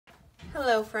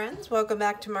Hello friends, welcome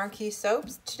back to Marquee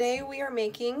Soaps. Today we are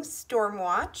making Storm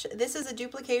Watch. This is a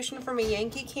duplication from a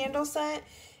Yankee candle set,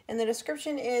 and the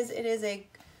description is it is a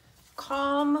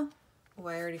calm, oh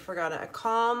I already forgot it, a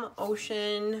calm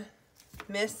ocean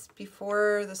mist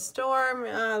before the storm.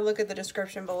 Look at the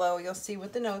description below, you'll see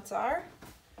what the notes are.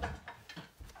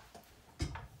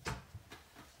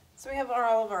 So we have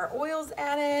all of our oils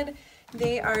added.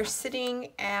 They are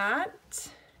sitting at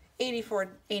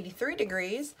 83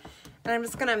 degrees. And I'm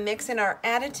just gonna mix in our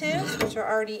additives, which are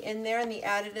already in there. And the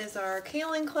additives are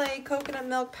kaolin clay, coconut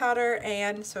milk powder,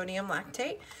 and sodium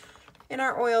lactate. In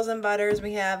our oils and butters,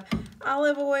 we have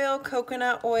olive oil,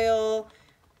 coconut oil,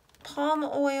 palm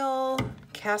oil,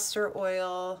 castor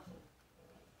oil,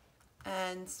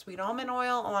 and sweet almond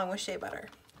oil, along with shea butter.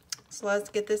 So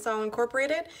let's get this all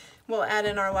incorporated. We'll add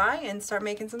in our lye and start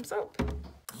making some soap.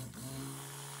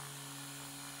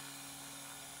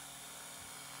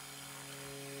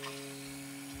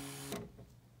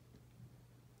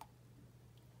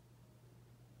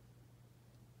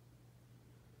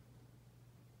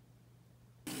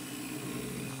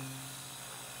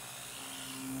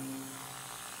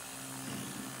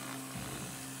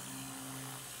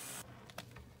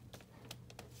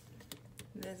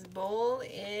 This bowl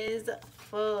is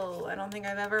full. I don't think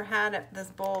I've ever had this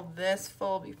bowl this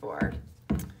full before.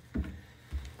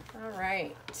 All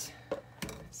right,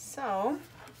 so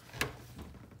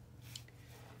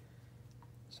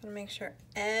just want to make sure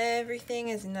everything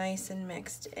is nice and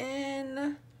mixed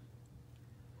in.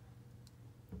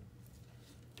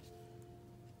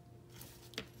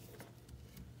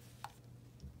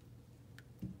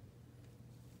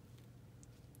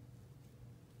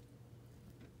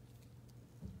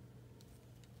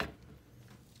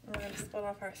 We're going to split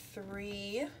off our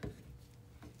 3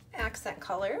 accent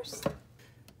colors.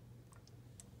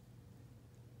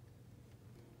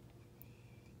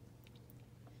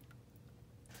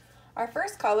 Our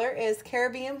first color is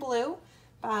Caribbean Blue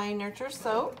by Nurture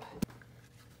Soap.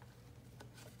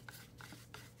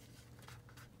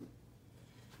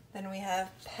 Then we have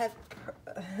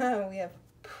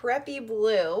Preppy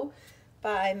Blue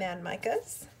by Mad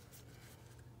Micas.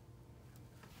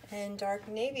 And Dark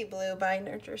Navy Blue by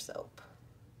Nurture Soap.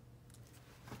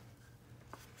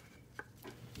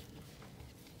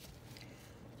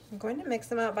 I'm going to mix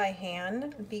them out by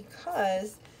hand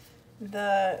because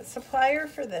the supplier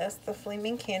for this, the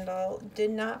Flaming Candle,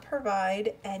 did not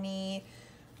provide any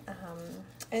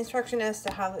instruction as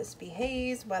to how this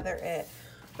behaves, whether it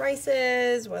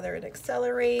rises, whether it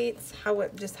accelerates,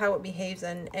 just how it behaves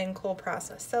in cold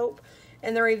process soap.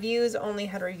 And the reviews only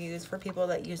had reviews for people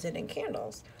that use it in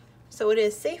candles. So it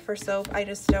is safe for soap, I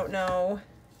just don't know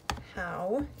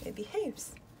how it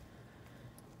behaves.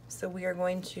 So we are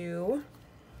going to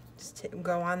just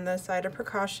go on the side of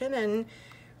precaution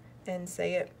and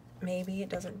say maybe it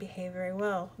doesn't behave very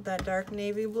well. That dark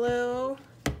navy blue,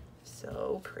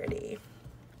 so pretty.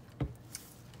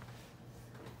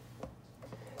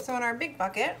 So in our big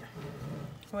bucket,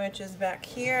 which is back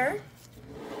here,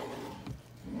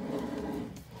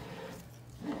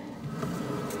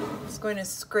 going to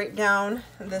scrape down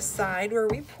the side where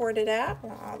we poured it at,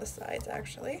 well, all the sides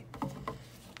actually,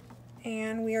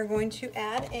 and we are going to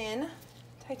add in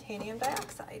titanium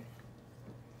dioxide,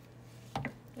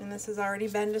 and this has already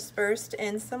been dispersed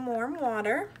in some warm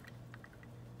water.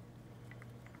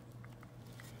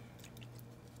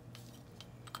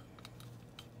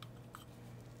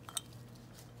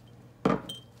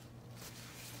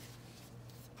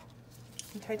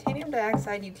 Titanium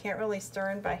dioxide you can't really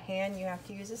stir in by hand, you have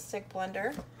to use a stick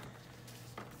blender.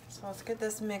 So let's get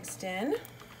this mixed in.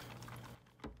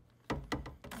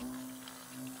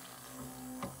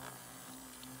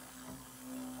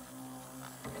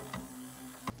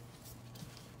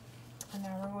 And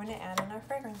now we're going to add in our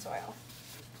fragrance oil.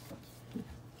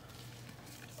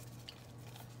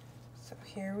 So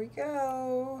here we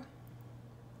go.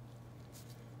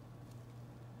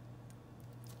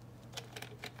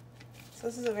 So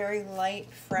this is a very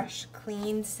light, fresh,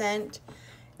 clean scent.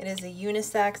 It is a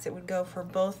unisex. It would go for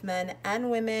both men and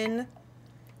women.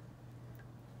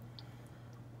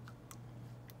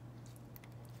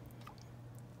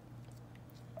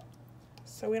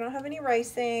 So we don't have any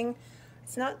ricing.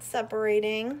 It's not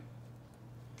separating.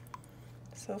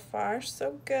 So far,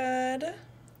 so good.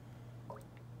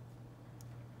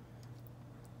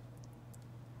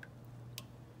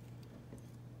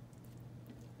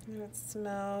 And it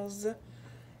smells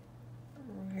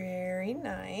very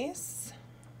nice.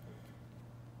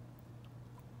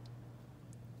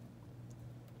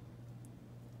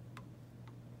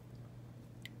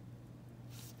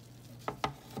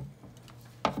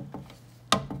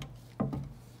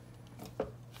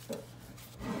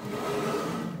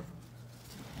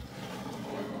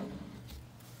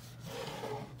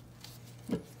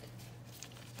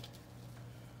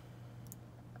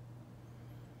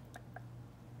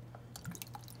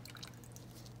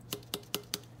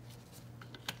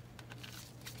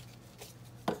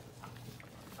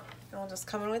 we'll just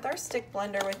come in with our stick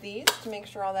blender with these to make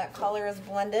sure all that color is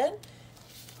blended.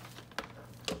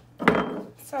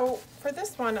 So for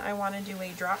this one, I want to do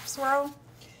a drop swirl.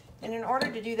 And in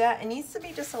order to do that, it needs to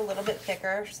be just a little bit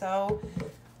thicker. So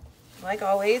like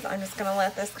always, I'm just going to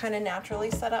let this kind of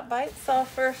naturally set up by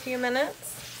itself for a few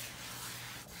minutes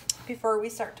before we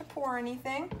start to pour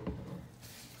anything.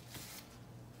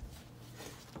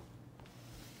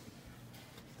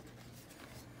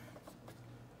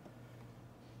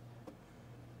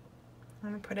 I'm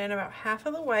going to put in about half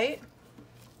of the white.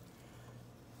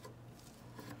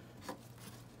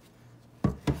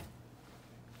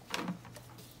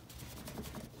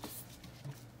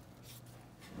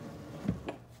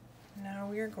 Now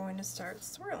we are going to start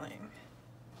swirling.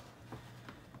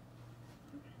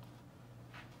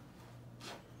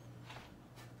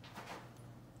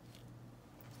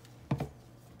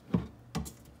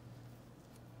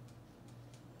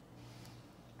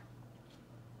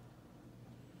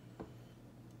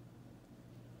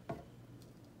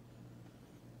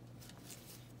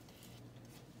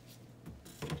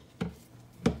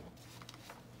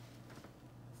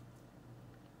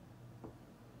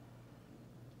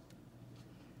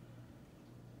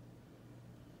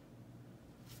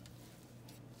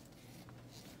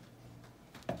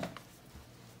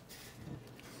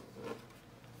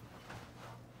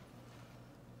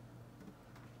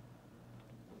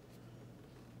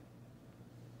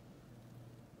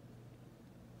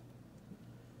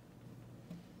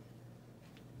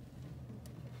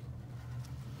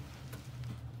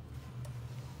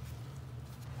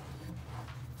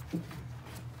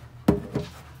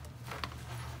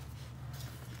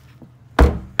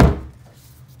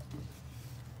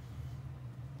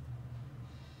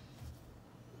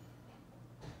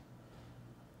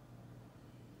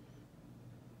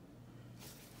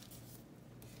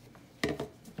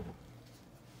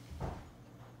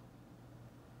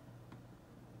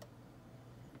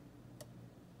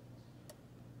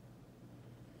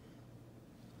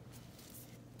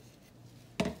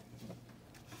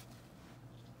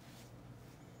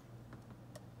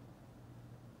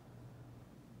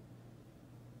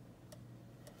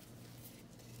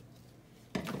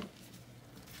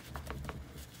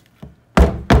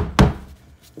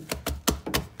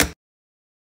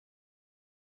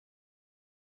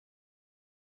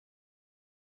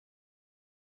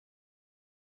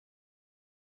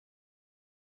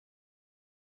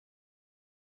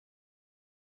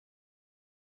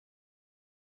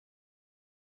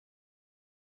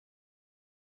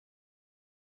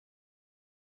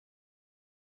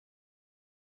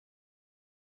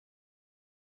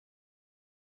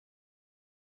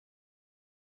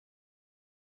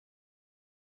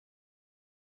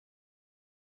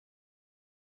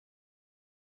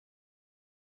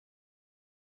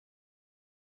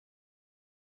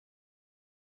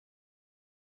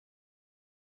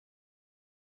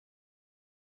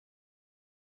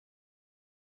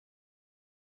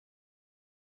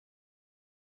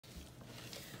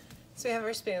 So we have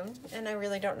our spoon, and I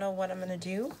really don't know what I'm going to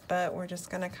do, but we're just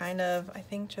going to kind of, I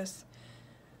think, just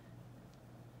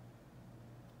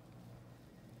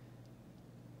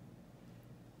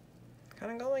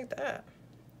kind of go like that.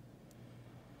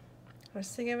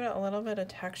 Just to give it a little bit of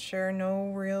texture,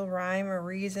 no real rhyme or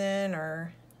reason,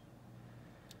 or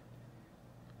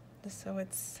just so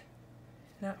it's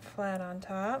not flat on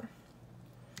top.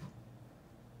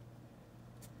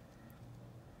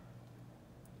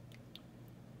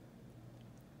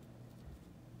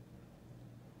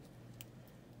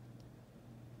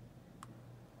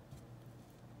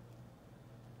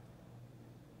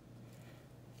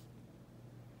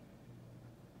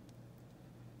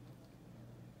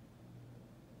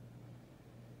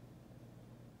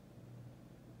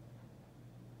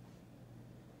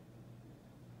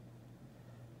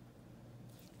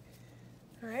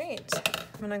 All right,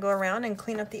 I'm gonna go around and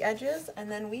clean up the edges,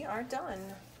 and then we are done.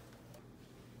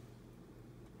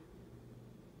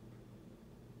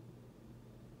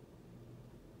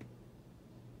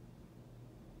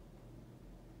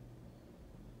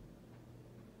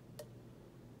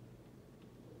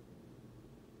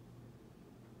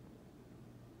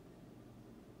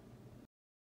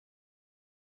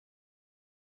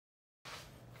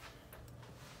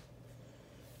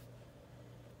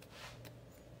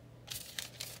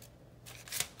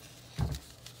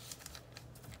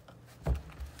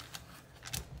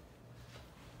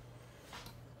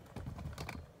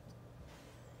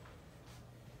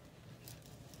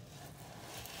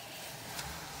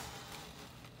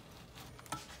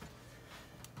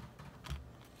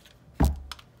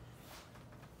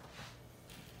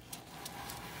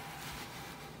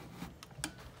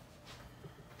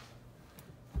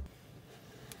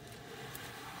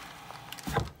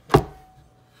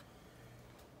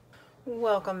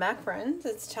 Welcome back, friends.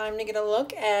 It's time to get a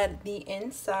look at the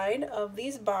inside of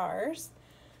these bars.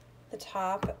 The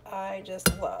top I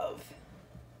just love.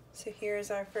 So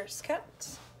here's our first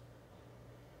cut.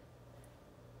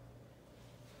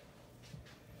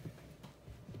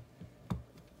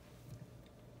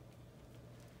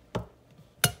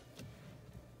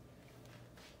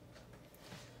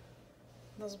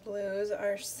 Those blues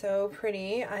are so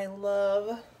pretty. I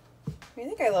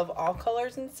think I love all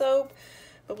colors in soap,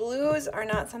 but blues are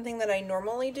not something that I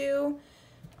normally do.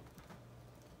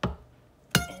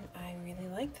 And I really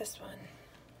like this one.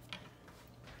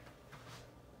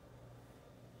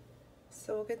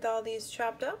 So we'll get all these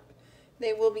chopped up.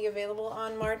 They will be available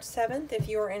on March 7th if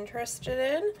you are interested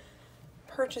in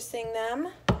purchasing them.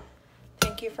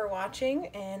 Thank you for watching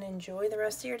and enjoy the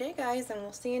rest of your day, guys, and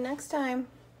we'll see you next time.